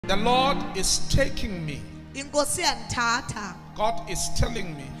The Lord is taking me. Inkosi yangithatha. God is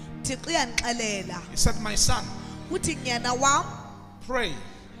telling me. Thixo uyandixelela. He said, my son, Uthi nyana wam, pray,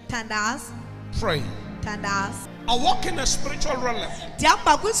 thandaza, pray. thandaza. I walk in a spiritual realm.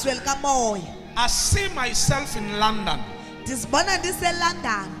 Ndihamba kwizwe likamoya. I see myself in London. Ndizibona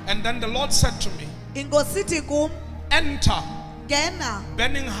ndiseLondon. And then the Lord said to me, Inkosi ithi kum, enter ngena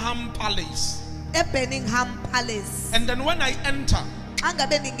Birmingham Palace. eBirmingham Palace. And then when I enter,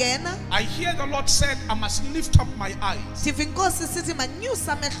 Angabe ndingena, I hear the Lord said, I must lift up my eyes. ndiva inkosi sithi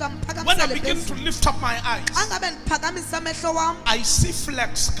manyusa amehlo am When I phakamisele begin to phezulu. lift up my eyes, Angabe ndiphakamisa amehlo wam, I see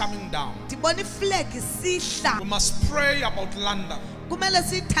flags coming down. ndibona iflegi sihla. We must pray about London. Kumele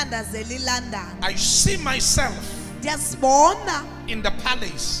siyithandazele iLondon. I see myself Ndiyasibona in the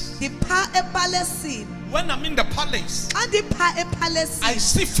palace. ndipha epalesini. When I'm in the palace, Xa ndipha I epalesini,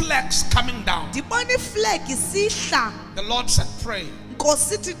 see flags coming down. ndibona iflegi sihla. The Lord said, pray.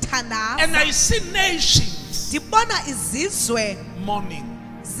 Nkosi ithi And thandaza. I see nations Ndibona izizwe mourning.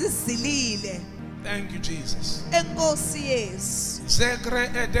 zizilile. Thank you, Jesus. Enkosi Yesu. Zegre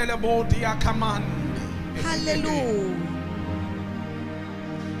edelebodia kamande. Hallelujah.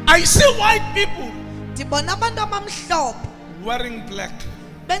 I see white people Ndibona abantu abamhlophe wearing black.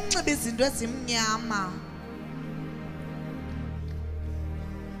 benxiba izinto ezimnyama.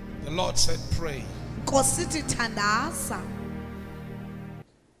 The Lord said, pray. Nkosi ithi thandaza.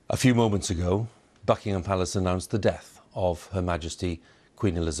 A few moments ago, Buckingham Palace announced the death of Her Majesty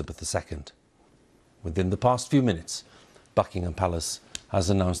Queen Elizabeth II. Within the past few minutes, Buckingham Palace has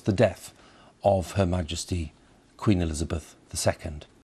announced the death of Her Majesty Queen Elizabeth II.